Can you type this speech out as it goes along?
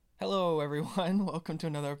Hello, everyone. Welcome to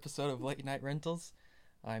another episode of Late Night Rentals.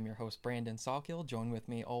 I'm your host, Brandon Salkiel. Joined with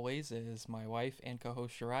me always is my wife and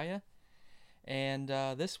co-host, Shariah. And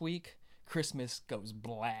this week, Christmas goes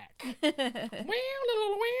black. It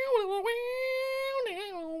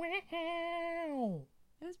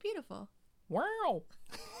was beautiful. Wow.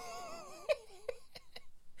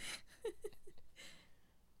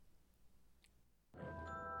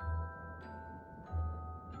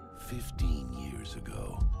 15 years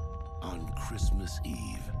ago, on Christmas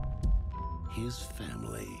Eve, his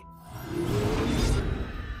family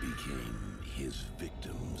became his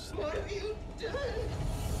victims. What have you done?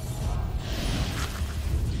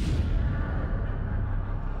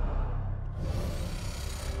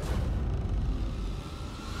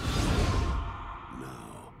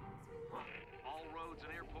 Now, All roads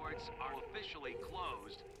and airports are officially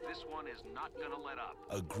closed. This one is not gonna let up.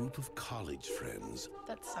 a group of college friends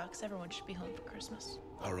That sucks. Everyone should be home for Christmas.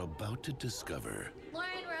 are about to discover Lauren,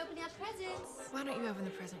 we're opening up presents. Why don't you open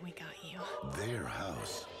the present we got you? their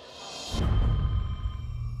house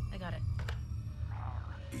I got it.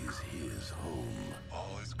 is his home.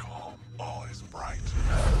 All is calm, all is bright.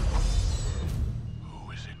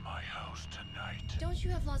 Who is in my house tonight? Don't you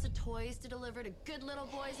have lots of toys to deliver to good little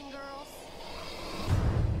boys and girls?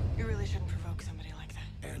 You really shouldn't provoke somebody like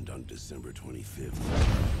that. And on December 25th,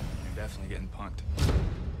 You're definitely getting punked.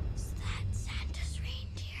 Is that Santa's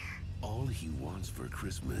reindeer? all he wants for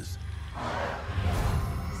Christmas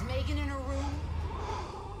Is Megan in her room?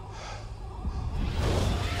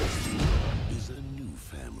 is a new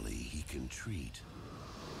family he can treat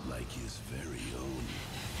like his very own.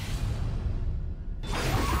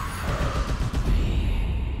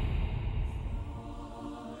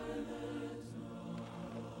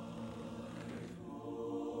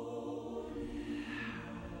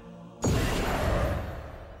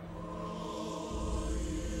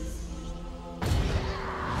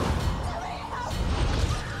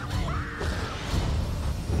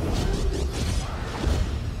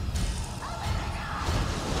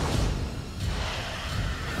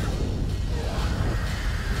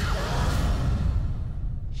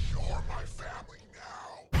 You're my family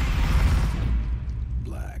now.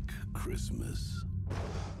 Black Christmas.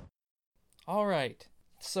 All right.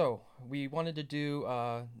 So, we wanted to do,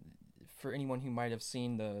 for anyone who might have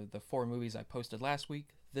seen the four movies I posted last week,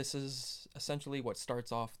 this is essentially what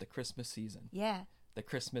starts off the Christmas season. Yeah. The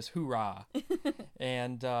Christmas hoorah.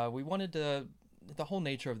 And we wanted to, the whole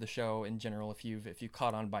nature of the show in general, if you've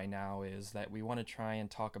caught on by now, is that we want to try and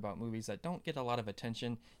talk about movies that don't get a lot of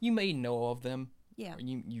attention. You may know of them. Yeah.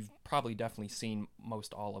 You've probably definitely seen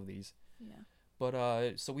most all of these. Yeah.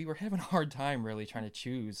 But so we were having a hard time really trying to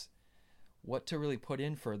choose what to really put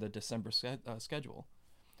in for the December schedule.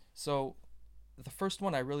 So the first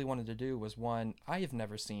one I really wanted to do was one I have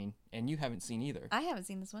never seen and you haven't seen either. I haven't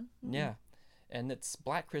seen this one. Yeah. And it's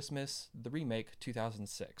Black Christmas, the remake,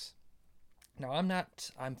 2006. Now,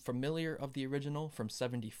 I'm familiar of the original from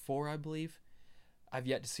 74, I believe. I've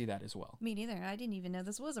yet to see that as well. Me neither. I didn't even know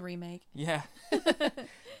this was a remake. Yeah.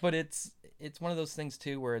 But it's one of those things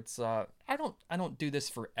too where it's I don't do this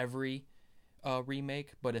for every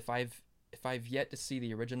remake, but if I've yet to see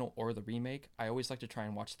the original or the remake, I always like to try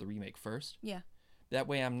and watch the remake first. Yeah. That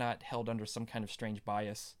way I'm not held under some kind of strange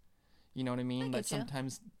bias. You know what I mean? I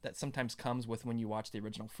getcha. That sometimes comes with when you watch the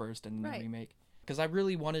original first and then Right. the remake. Because I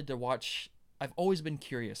really wanted to watch. I've always been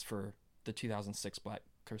curious for the 2006 Black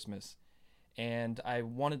Christmas, and I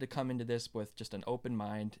wanted to come into this with just an open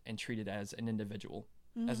mind and treat it as an individual,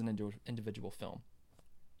 individual film.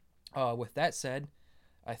 With that said,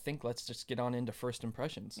 I think let's just get on into first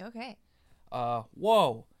impressions. Okay.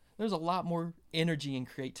 Whoa, there's a lot more energy and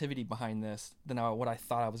creativity behind this than what I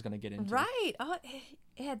thought I was going to get into. Right. Oh,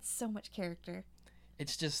 it had so much character.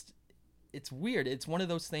 It's weird. It's one of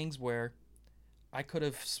those things where I could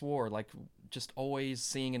have swore, like, just always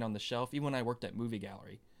seeing it on the shelf. Even when I worked at Movie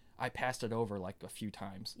Gallery, I passed it over like a few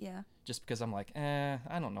times. Yeah. Just because I'm like, I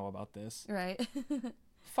don't know about this. Right.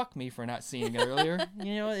 Fuck me for not seeing it earlier.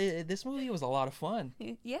 This movie was a lot of fun.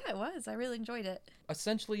 Yeah, it was. I really enjoyed it.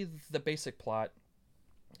 Essentially, the basic plot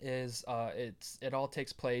is it all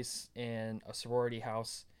takes place in a sorority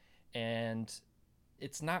house, and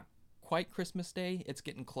it's not quite Christmas Day. It's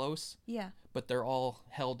getting close, Yeah. but they're all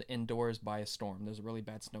held indoors by a storm. There's a really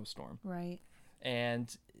bad snowstorm. Right.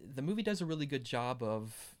 And the movie does a really good job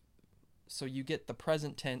of, so you get the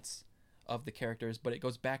present tense of the characters, but it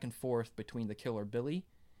goes back and forth between the killer Billy,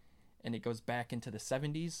 and it goes back into the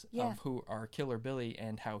 70s Yeah. of who are Killer Billy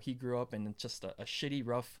and how he grew up in just a shitty,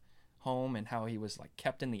 rough home, and how he was like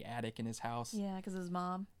kept in the attic in his house. Yeah, because his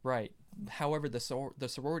mom. Right. However, the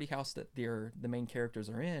sorority house that the main characters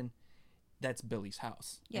are in that's Billy's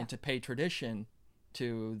house. Yeah. And to pay tradition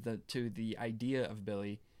to the idea of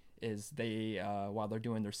Billy is they while they're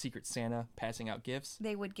doing their Secret Santa passing out gifts.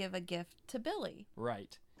 They would give a gift to Billy.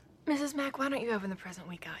 Right. Mrs. Mack, why don't you open the present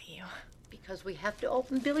we got you? Because we have to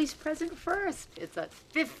open Billy's present first. It's a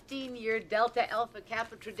 15-year Delta Alpha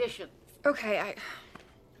Kappa tradition. Okay,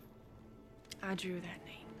 I drew that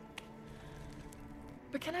name.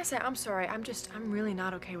 But can I say, I'm sorry, I'm really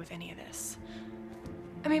not okay with any of this.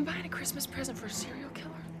 I mean, buying a Christmas present for a serial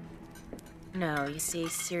killer? No, you see,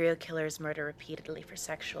 serial killers murder repeatedly for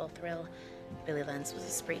sexual thrill. Billy Lenz was a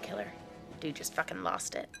spree killer. Dude just fucking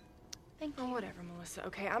lost it. Oh, whatever, Melissa.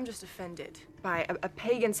 Okay, I'm just offended by a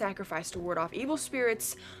pagan sacrifice to ward off evil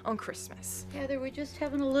spirits on Christmas. Heather, we're just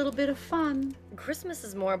having a little bit of fun. Christmas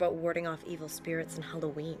is more about warding off evil spirits than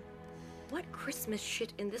Halloween. What Christmas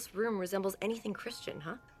shit in this room resembles anything Christian,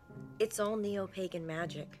 huh? It's all neo-pagan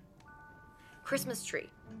magic. Christmas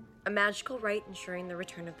tree, a magical rite ensuring the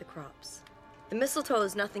return of the crops. The mistletoe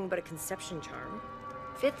is nothing but a conception charm.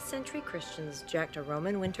 5th century Christians jacked a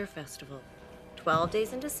Roman winter festival. 12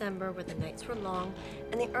 days in December where the nights were long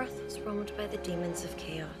and the earth was roamed by the demons of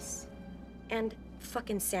chaos. And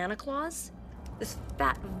fucking Santa Claus? This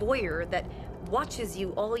fat voyeur that watches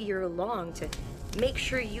you all year long to make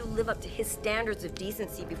sure you live up to his standards of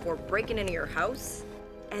decency before breaking into your house?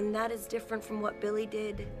 And that is different from what Billy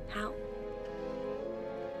did. How?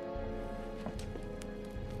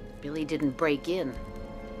 Billy didn't break in.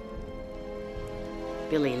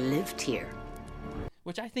 Billy lived here.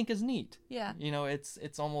 Which I think is neat. Yeah. You know,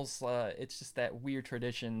 it's almost it's just that weird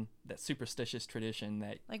tradition, that superstitious tradition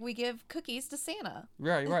that Like we give cookies to Santa.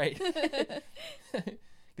 right.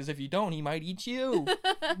 Because if you don't, he might eat you.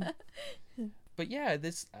 But yeah,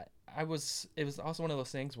 it was also one of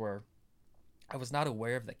those things where I was not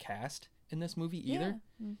aware of the cast in this movie either.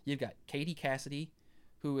 Yeah. You've got Katie Cassidy,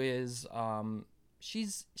 who is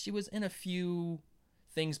she was in a few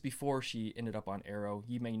things before she ended up on Arrow.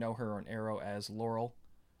 You may know her on Arrow as Laurel,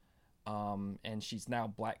 and she's now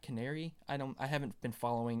Black Canary. I haven't been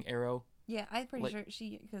following Arrow. Yeah, I'm pretty sure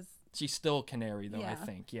because she's still Canary though. Yeah. I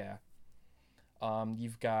think, yeah.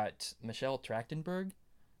 You've got Michelle Trachtenberg,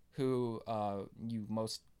 who you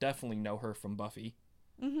most definitely know her from Buffy.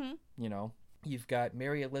 Mm-hmm. You know, you've got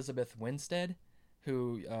Mary Elizabeth Winstead,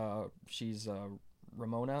 who she's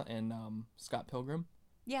Ramona and Scott Pilgrim.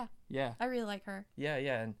 Yeah. Yeah. I really like her. Yeah,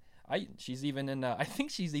 and she's even in I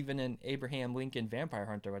think she's even in Abraham Lincoln Vampire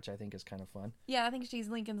Hunter, which I think is kind of fun. Yeah, I think she's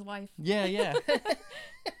Lincoln's wife. Yeah.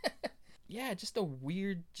 Yeah, just a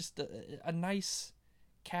weird, just a nice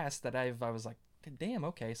cast that I was like, damn,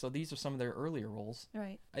 okay, so these are some of their earlier roles.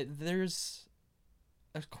 Right. There's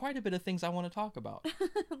quite a bit of things I want to talk about.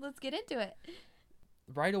 Let's get into it.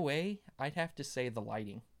 Right away, I'd have to say the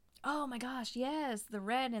lighting. Oh my gosh, yes, the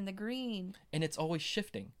red and the green. And it's always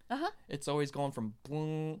shifting. Uh-huh. It's always going from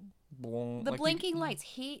boom, boom. The blinking lights.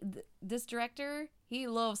 This director, he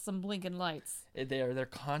loves some blinking lights. They're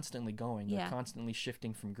constantly going. They're constantly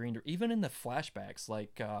shifting from green to, even in the flashbacks,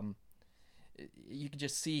 like you can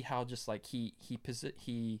just see how just like he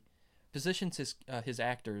positions his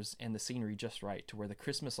actors and the scenery just right to where the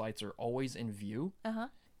Christmas lights are always in view. Uh-huh.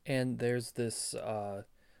 And there's this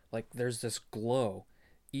there's this glow.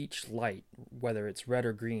 Each light, whether it's red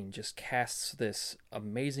or green, just casts this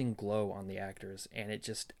amazing glow on the actors, and it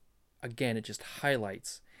just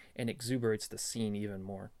highlights and exuberates the scene even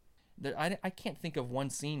more. I can't think of one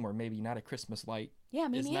scene where maybe not a Christmas light. Yeah,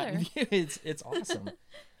 me neither. It's awesome.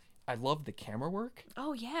 I love the camera work.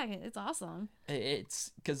 Oh yeah, it's awesome.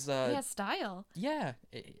 It's because he has style. Yeah,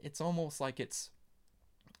 it's almost like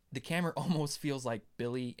the camera almost feels like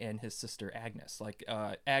Billy and his sister Agnes. Like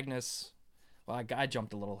Agnes. Well, I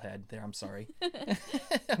jumped a little ahead there. I'm sorry.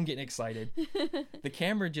 I'm getting excited. The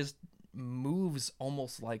camera just moves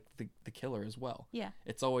almost like the killer as well. Yeah.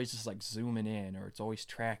 It's always just like zooming in, or it's always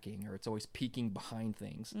tracking, or it's always peeking behind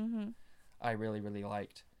things. Mm-hmm. I really, really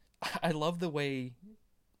liked. I love the way.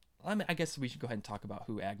 I guess we should go ahead and talk about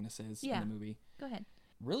who Agnes is in the movie. Go ahead.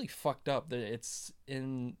 Really fucked up. It's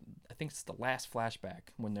in, I think it's the last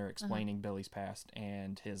flashback when they're explaining Billy's past,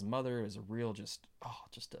 and his mother is a real just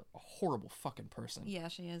a horrible fucking person. Yeah,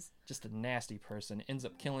 she is. Just a nasty person. Ends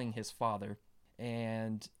up killing his father,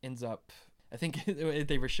 and ends up, I think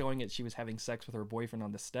they were showing it, she was having sex with her boyfriend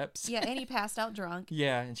on the steps. Yeah, and he passed out drunk.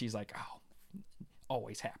 Yeah, and she's like, oh,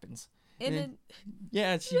 always happens. And then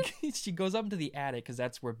yeah, she goes up into the attic because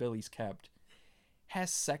that's where Billy's kept.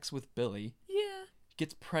 Has sex with Billy. Yeah.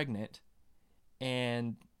 Gets pregnant,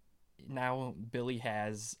 and now Billy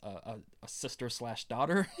has a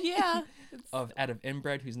sister/daughter. Yeah. out of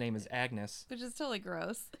inbred, whose name is Agnes. Which is totally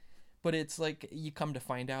gross. But it's like you come to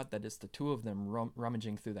find out that it's the two of them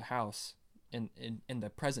rummaging through the house in the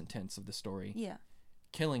present tense of the story. Yeah.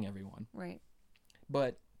 Killing everyone. Right.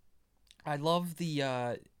 But I love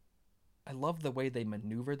the way they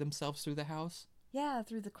maneuver themselves through the house. Yeah,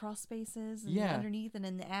 through the crawl spaces and Yeah. underneath and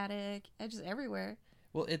in the attic, just everywhere.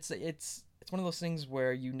 Well, it's one of those things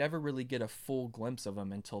where you never really get a full glimpse of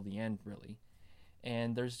them until the end, really.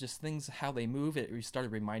 And there's just things how they move. It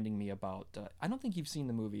started reminding me about. I don't think you've seen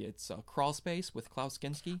the movie. It's Crawl Space with Klaus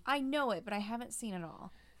Kinski. I know it, but I haven't seen it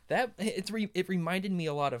all. It reminded me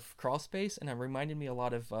a lot of Crawl Space, and it reminded me a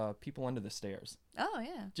lot of People Under the Stairs. Oh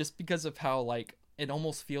yeah. Just because of how like it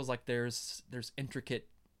almost feels like there's intricate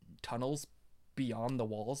tunnels beyond the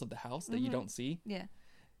walls of the house that you don't see. Yeah.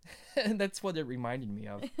 And that's what it reminded me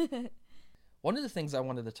of. One of the things I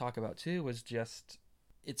wanted to talk about too was just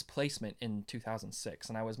its placement in 2006.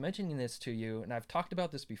 And I was mentioning this to you, and I've talked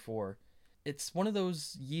about this before. It's one of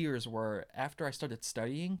those years where after I started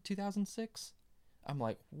studying 2006, I'm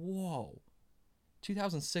like, whoa,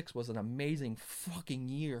 2006 was an amazing fucking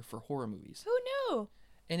year for horror movies. Who knew?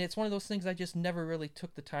 And it's one of those things I just never really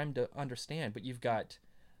took the time to understand. But you've got,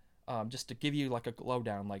 just to give you like a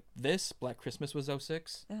lowdown, like this, Black Christmas was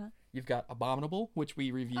 06. Uh-huh. You've got Abominable, which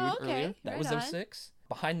we reviewed earlier. That was 06.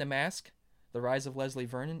 Behind the Mask, The Rise of Leslie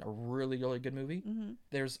Vernon, a really, really good movie. Mm-hmm.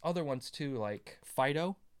 There's other ones too, like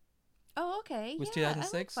Fido. Oh, okay. Was yeah,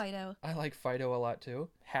 2006. I like Fido. I like Fido a lot too.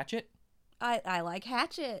 Hatchet. I like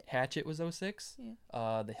Hatchet. Hatchet was 06.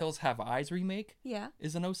 Yeah. The Hills Have Eyes remake Yeah.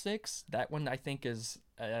 is an 06. That one I think is,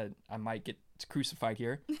 I might get crucified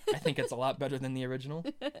here. I think it's a lot better than the original.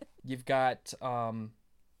 You've got,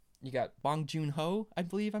 you got Bong Joon-ho, I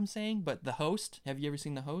believe I'm saying, but The Host. Have you ever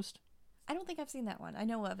seen The Host? I don't think I've seen that one. I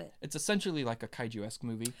know of it. It's essentially like a kaiju-esque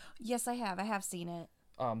movie. Yes, I have. I have seen it.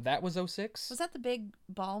 That was 06. Was that the big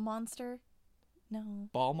ball monster? No.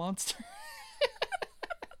 Ball monster?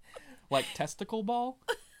 Like testicle ball?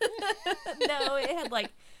 No, it had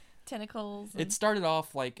like tentacles. It started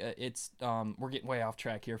off like we're getting way off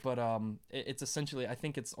track here, but it's essentially, I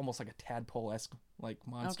think it's almost like a tadpole-esque like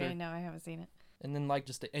monster. Okay, no, I haven't seen it. And then like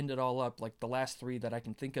just to end it all up, like the last three that I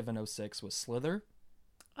can think of in 06 was Slither.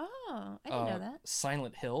 Oh, I didn't know that.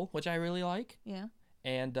 Silent Hill, which I really like. Yeah.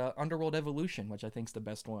 And Underworld Evolution, which I think's the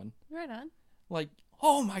best one. Right on. Like,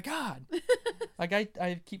 oh my god. Like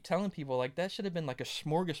I keep telling people like that should have been like a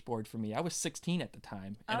smorgasbord for me. I was 16 at the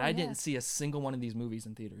time, and I didn't see a single one of these movies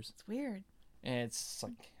in theaters. It's weird. And it's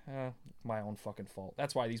like my own fucking fault.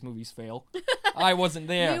 That's why these movies fail. I wasn't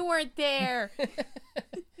there. You weren't there.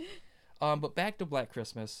 But back to Black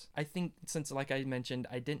Christmas. I think since, like I mentioned,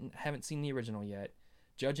 I haven't seen the original yet.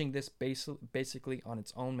 Judging this basically on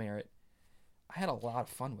its own merit, I had a lot of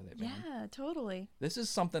fun with it, man. Yeah, totally. This is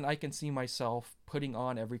something I can see myself putting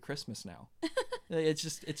on every Christmas now. It's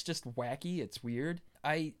just wacky. It's weird.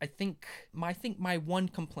 I think my one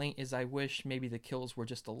complaint is I wish maybe the kills were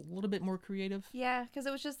just a little bit more creative. Yeah, because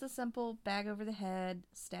it was just the simple bag over the head,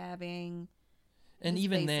 stabbing. And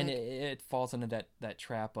even then, it falls into that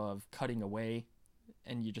trap of cutting away,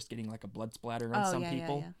 and you're just getting like a blood splatter on some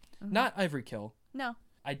people. Yeah. Mm-hmm. Not every kill. No.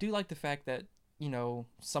 I do like the fact that, you know,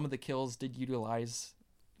 some of the kills did utilize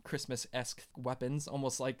Christmas-esque weapons,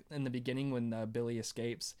 almost like in the beginning when Billy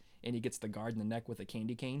escapes and he gets the guard in the neck with a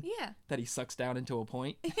candy cane. Yeah. That he sucks down into a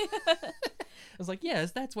point. I was like,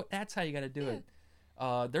 yes, that's how you got to do it.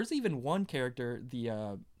 There's even one character,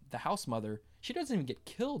 the house mother. She doesn't even get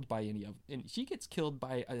killed by any of, and she gets killed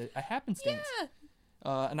by a happenstance.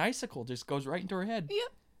 Yeah. An icicle just goes right into her head. Yep.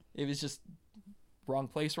 It was just wrong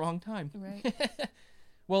place, wrong time. Right.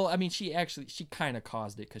 Well, I mean, she kind of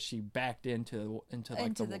caused it because she backed into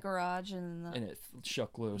the garage and it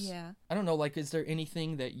shook loose. Yeah. I don't know. Like, is there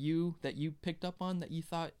anything that you picked up on that you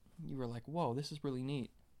thought you were like, whoa, this is really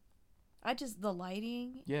neat? The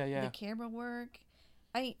lighting. Yeah. The camera work.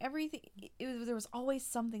 Everything. There was always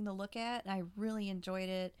something to look at, and I really enjoyed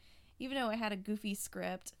it. Even though it had a goofy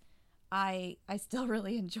script, I still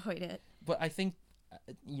really enjoyed it. But I think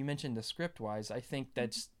you mentioned the script wise. I think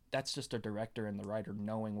that's just a director and the writer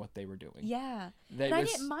knowing what they were doing. Yeah. I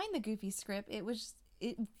didn't mind the goofy script. It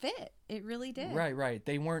fit. It really did. Right.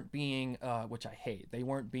 They weren't being, which I hate. They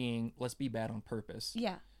weren't being, let's be bad on purpose.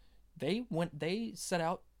 Yeah. They set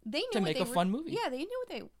out to make a fun movie. Yeah, they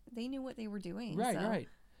knew what they were doing. Right.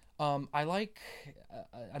 I like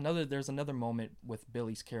there's another moment with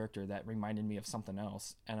Billy's character that reminded me of something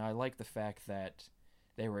else, and I like the fact that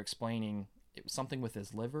they were explaining it was something with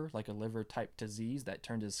his liver, like a liver type disease that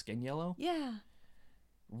turned his skin yellow. Yeah.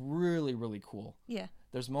 Really, really cool. Yeah.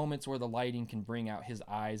 There's moments where the lighting can bring out his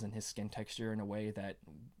eyes and his skin texture in a way that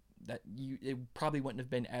it probably wouldn't have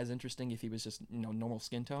been as interesting if he was just, normal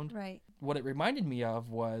skin toned. Right. What it reminded me of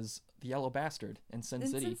was the Yellow Bastard in Sin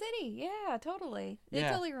City. Sin City, yeah, totally. It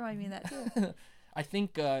Yeah. totally reminded me of that too. I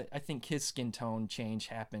think his skin tone change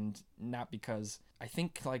happened not because I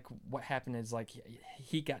think like what happened is like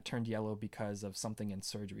he got turned yellow because of something in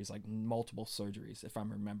surgeries, like multiple surgeries, if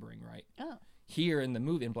I'm remembering right. Oh. Here in the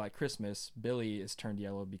movie in Black Christmas, Billy is turned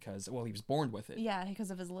yellow because, well, he was born with it. Yeah, because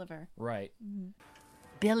of his liver. Right. Mm-hmm.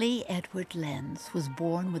 Billy Edward Lenz was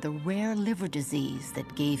born with a rare liver disease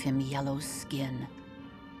that gave him yellow skin.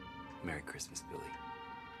 Merry Christmas, Billy.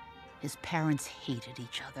 His parents hated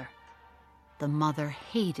each other. The mother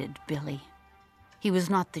hated Billy. He was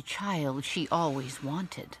not the child she always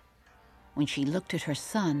wanted. When she looked at her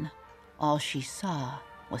son, all she saw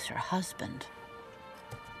was her husband.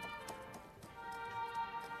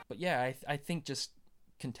 But yeah, I think just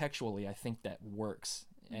contextually, I think that works.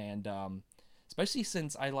 And especially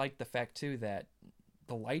since I like the fact, too, that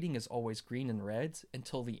the lighting is always green and reds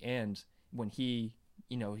until the end when he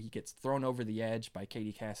gets thrown over the edge by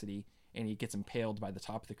Katie Cassidy and he gets impaled by the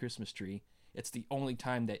top of the Christmas tree. It's the only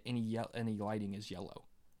time that any lighting is yellow.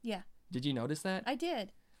 Yeah. Did you notice that? I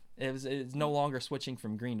did. It's no longer switching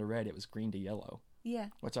from green to red. It was green to yellow. Yeah.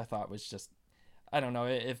 Which I thought was just, I don't know,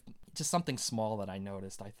 if just something small that I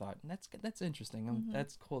noticed. I thought that's interesting. Mm-hmm.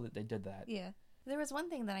 That's cool that they did that. Yeah. There was one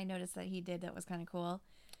thing that I noticed that he did that was kind of cool.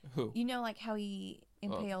 Who? You know, like how he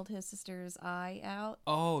impaled his sister's eye out.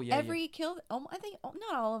 Oh yeah. Every kill, I think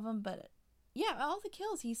not all of them, but yeah, all the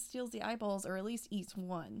kills he steals the eyeballs or at least eats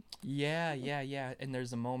one. Yeah. And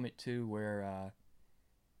there's a moment too where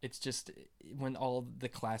it's just when all the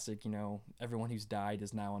classic, everyone who's died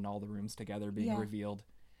is now in all the rooms together being revealed,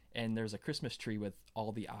 and there's a Christmas tree with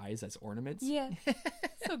all the eyes as ornaments. Yeah.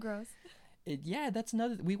 So gross. That's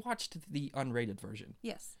another. We watched the unrated version.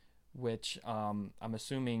 Yes. Which I'm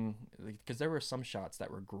assuming, because there were some shots that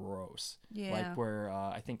were gross. Yeah. Like where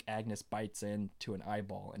I think Agnes bites into an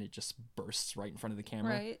eyeball and it just bursts right in front of the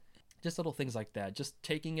camera. Right. Just little things like that. Just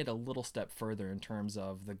taking it a little step further in terms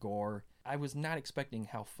of the gore. I was not expecting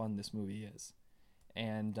how fun this movie is.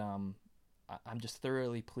 And I'm just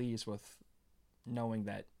thoroughly pleased with knowing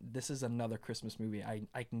that this is another Christmas movie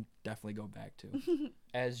I can definitely go back to.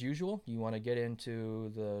 As usual, you want to get into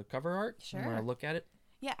the cover art? Sure. You want to look at it?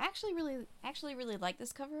 Yeah, actually really like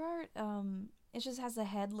this cover art. It just has the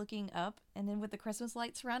head looking up, and then with the Christmas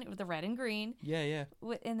lights around it, with the red and green. Yeah.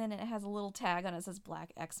 And then it has a little tag on it that says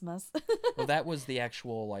Black Xmas. Well, that was the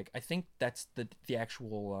actual I think that's the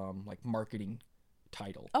actual marketing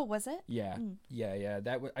title. Oh, was it? Yeah, yeah.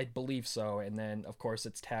 I believe so. And then of course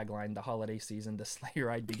its tagline: "The holiday season, the sleigh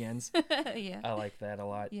ride begins." Yeah, I like that a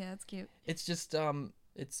lot. Yeah, it's cute. It's just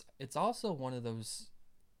it's also one of those.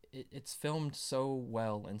 It's filmed so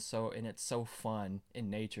well and it's so fun in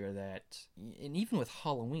nature that, and even with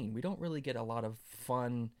Halloween, we don't really get a lot of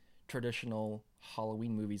fun traditional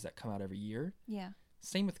Halloween movies that come out every year. Yeah.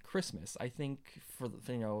 Same with Christmas. I think for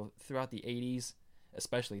throughout the 80s,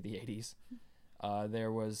 especially the 80s,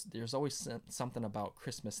 there's always something about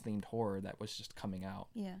Christmas themed horror that was just coming out.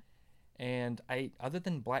 Yeah. And other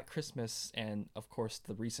than Black Christmas and of course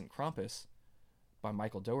the recent Krampus by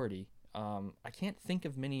Michael Dougherty, I can't think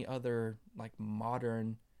of many other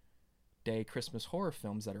modern day Christmas horror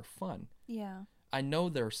films that are fun. Yeah. I know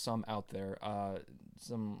there's some out there,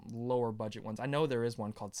 some lower budget ones. I know there is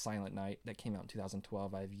one called Silent Night that came out in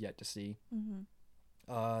 2012. I've yet to see.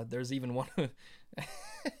 Mm-hmm. There's even one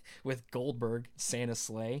with Goldberg, Santa's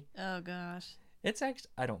Sleigh. Oh gosh. It's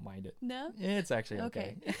actually, I don't mind it. No? It's actually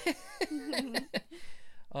okay.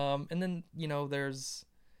 And then there's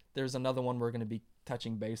another one we're going to be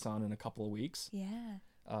touching base on in a couple of weeks. Yeah.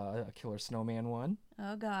 A Killer Snowman one.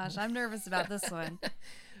 Oh gosh, I'm nervous about this one.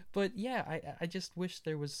 But yeah, I just wish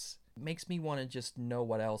makes me want to just know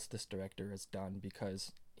what else this director has done,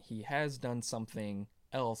 because he has done something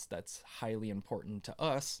else that's highly important to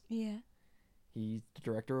us. Yeah. He's the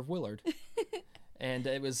director of Willard. And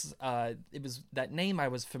it was that name, I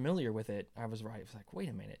was familiar with it. I was right. I was like, wait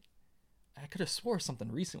a minute. I could have swore something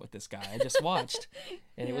recent with this guy I just watched.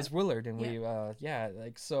 And it was Willard, and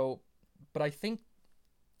but I think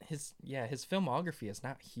his filmography is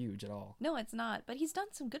not huge at all. No, it's not, but he's done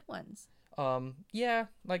some good ones. Final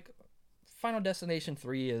Destination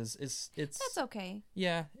 3 is that's okay.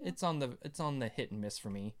 Yeah, it's on the hit and miss for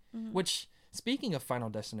me. Mm-hmm. Which, speaking of Final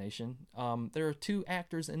Destination, there are two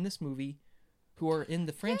actors in this movie who are in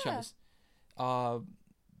the franchise. Yeah.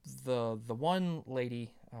 The one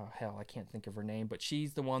lady, oh hell, I can't think of her name, but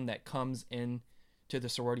she's the one that comes in to the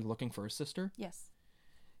sorority looking for her sister. Yes.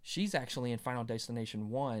 She's actually in Final Destination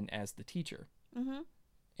 1 as the teacher. Mm-hmm.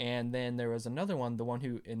 And then there was another one, the one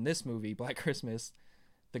who, in this movie, Black Christmas,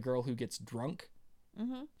 the girl who gets drunk.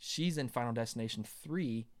 Mm-hmm. She's in Final Destination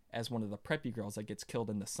 3 as one of the preppy girls that gets killed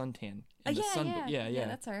in the suntan. Yeah,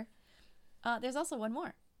 that's her. There's also one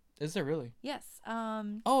more. Is there really? Yes.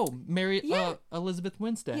 Elizabeth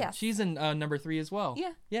Winstead. Yes. She's in number 3 as well.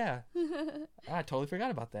 Yeah. Yeah. I totally forgot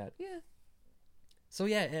about that. Yeah. So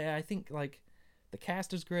yeah, I think like the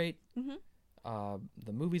cast is great. Mm-hmm.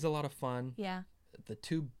 The movie's a lot of fun. Yeah. The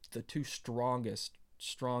two strongest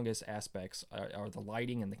aspects are the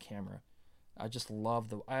lighting and the camera. I just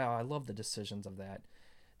love I love the decisions of that.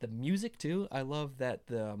 The music too. I love that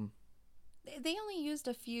they only used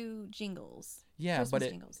a few jingles. Yeah, Christmas but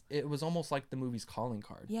jingles. it was almost like the movie's calling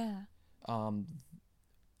card. Yeah. I'm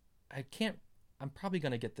probably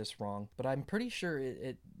gonna get this wrong, but I'm pretty sure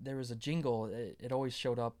there was a jingle. It always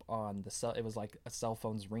showed up on it was like a cell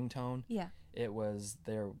phone's ringtone. Yeah. It was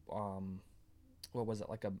their what was it,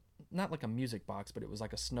 like not like a music box, but it was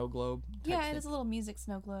like a snow globe type Yeah, thing. it was a little music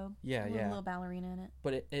snow globe. Yeah, a little ballerina in it.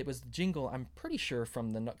 But it was the jingle, I'm pretty sure,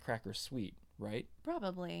 from the Nutcracker Suite, right?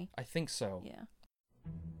 Probably. I think so. Yeah.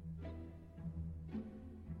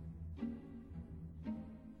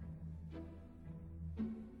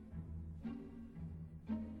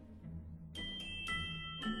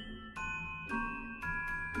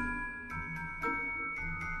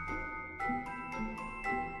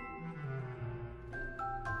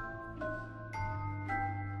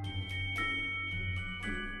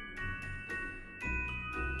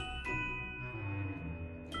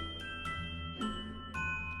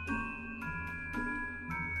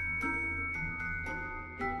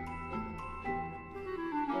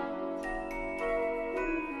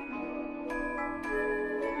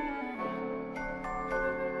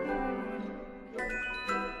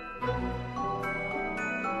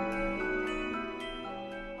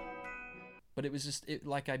 But it was just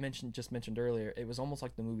like I mentioned earlier. It was almost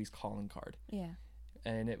like the movie's calling card. Yeah.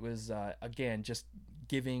 And it was again just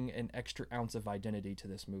giving an extra ounce of identity to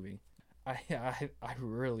this movie. I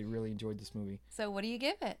really enjoyed this movie. So what do you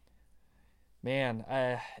give it? Man,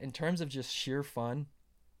 in terms of just sheer fun,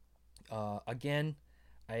 again,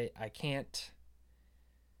 I can't,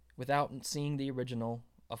 without seeing the original,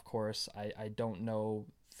 of course, I don't know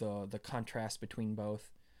the contrast between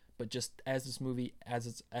both, but just as this movie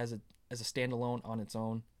as a standalone on its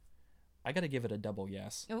own, I gotta give it a double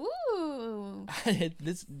yes. Ooh.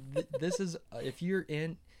 This is if you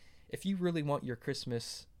really want your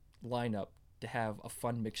Christmas lineup to have a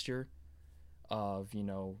fun mixture of,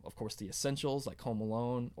 of course, the essentials like Home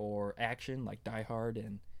Alone, or action like Die Hard,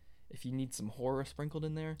 and if you need some horror sprinkled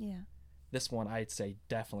in there, yeah, this one I'd say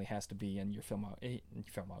definitely has to be in your filmography.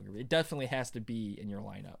 It definitely has to be in your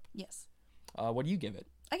lineup. Yes. What do you give it?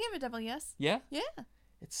 I give it a double yes. Yeah? Yeah.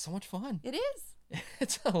 It's so much fun. It is.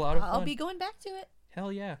 It's a lot of fun. I'll be going back to it.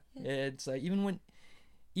 Hell yeah. It's even when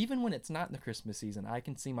it's not in the Christmas season, I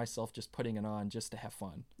can see myself just putting it on just to have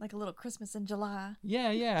fun. Like a little Christmas in July.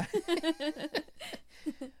 Yeah.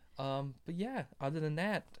 But yeah, other than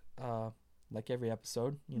that, like every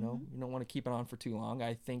episode, you know, you don't want to keep it on for too long.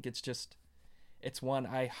 I think it's one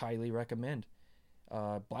I highly recommend.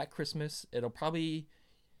 Black Christmas, you'll probably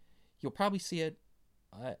see it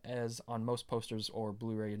as on most posters or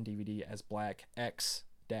Blu-ray and DVD as Black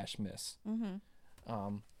X-Miss.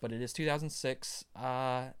 But it is 2006.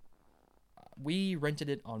 We rented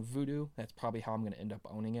it on Vudu. That's probably how I'm going to end up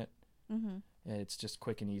owning it. It's just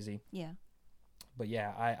quick and easy. Yeah. But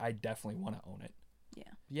yeah, I definitely want to own it.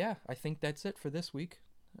 Yeah, I think that's it for this week.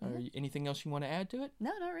 Anything else you want to add to it?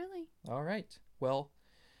 No, not really. All right. Well,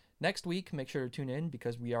 next week, make sure to tune in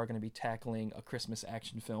because we are going to be tackling a Christmas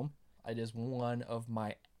action film. It is one of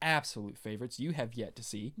my absolute favorites. You have yet to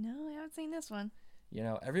see. No, I haven't seen this one.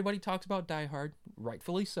 Everybody talks about Die Hard,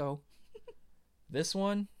 rightfully so. This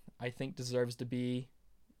one, I think, deserves to be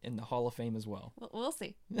in the Hall of Fame as well. We'll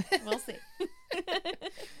see. We'll see.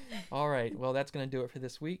 All right. Well, that's going to do it for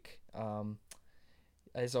this week.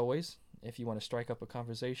 As always, if you want to strike up a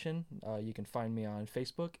conversation, you can find me on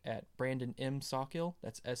Facebook at Brandon M. Sawkill.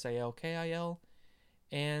 That's Salkil.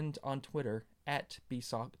 And on Twitter at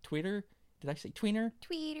bsock. Twitter? Did I say tweener?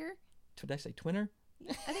 Tweeter. Did I say twinner?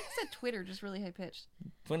 I think I said Twitter, just really high pitched.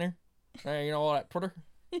 Twinner? You know all that Twitter?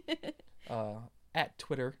 At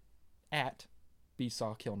Twitter at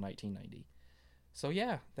bsawkill1990. So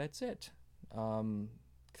yeah, that's it.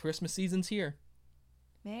 Christmas season's here.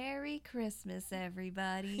 Merry Christmas,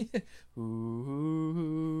 everybody.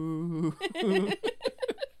 Ooh.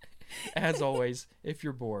 As always, if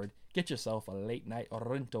you're bored, get yourself a late night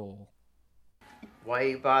rental. Why are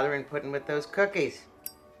you bothering putting with those cookies?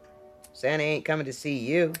 Santa ain't coming to see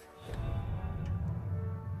you.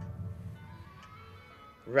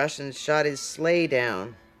 Russians shot his sleigh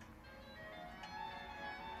down.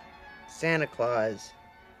 Santa Claus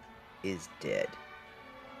is dead.